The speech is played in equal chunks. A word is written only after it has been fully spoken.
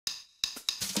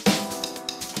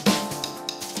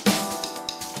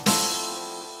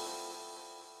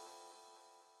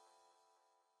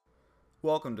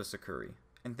Welcome to Sucuri,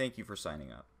 and thank you for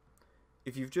signing up.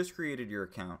 If you've just created your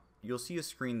account, you'll see a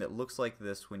screen that looks like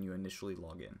this when you initially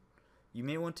log in. You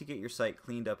may want to get your site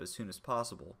cleaned up as soon as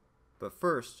possible, but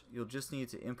first, you'll just need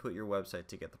to input your website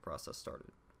to get the process started.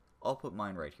 I'll put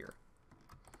mine right here.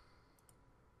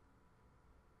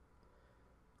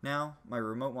 Now, my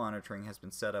remote monitoring has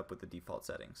been set up with the default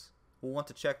settings. We'll want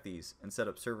to check these and set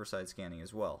up server-side scanning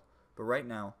as well, but right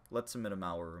now, let's submit a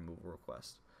malware removal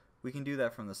request. We can do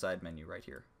that from the side menu right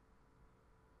here.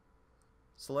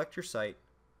 Select your site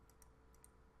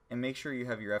and make sure you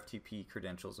have your FTP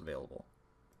credentials available.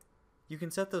 You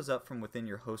can set those up from within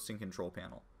your hosting control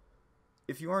panel.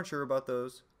 If you aren't sure about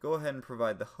those, go ahead and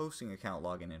provide the hosting account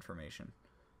login information.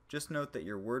 Just note that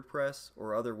your WordPress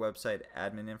or other website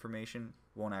admin information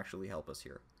won't actually help us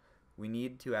here. We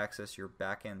need to access your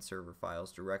backend server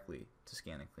files directly to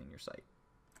scan and clean your site.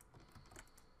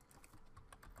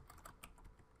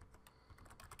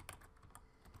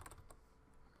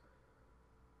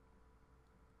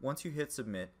 Once you hit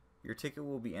submit, your ticket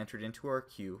will be entered into our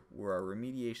queue where our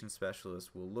remediation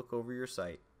specialist will look over your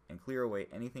site and clear away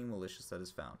anything malicious that is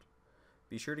found.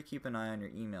 Be sure to keep an eye on your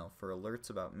email for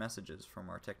alerts about messages from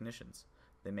our technicians.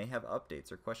 They may have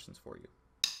updates or questions for you.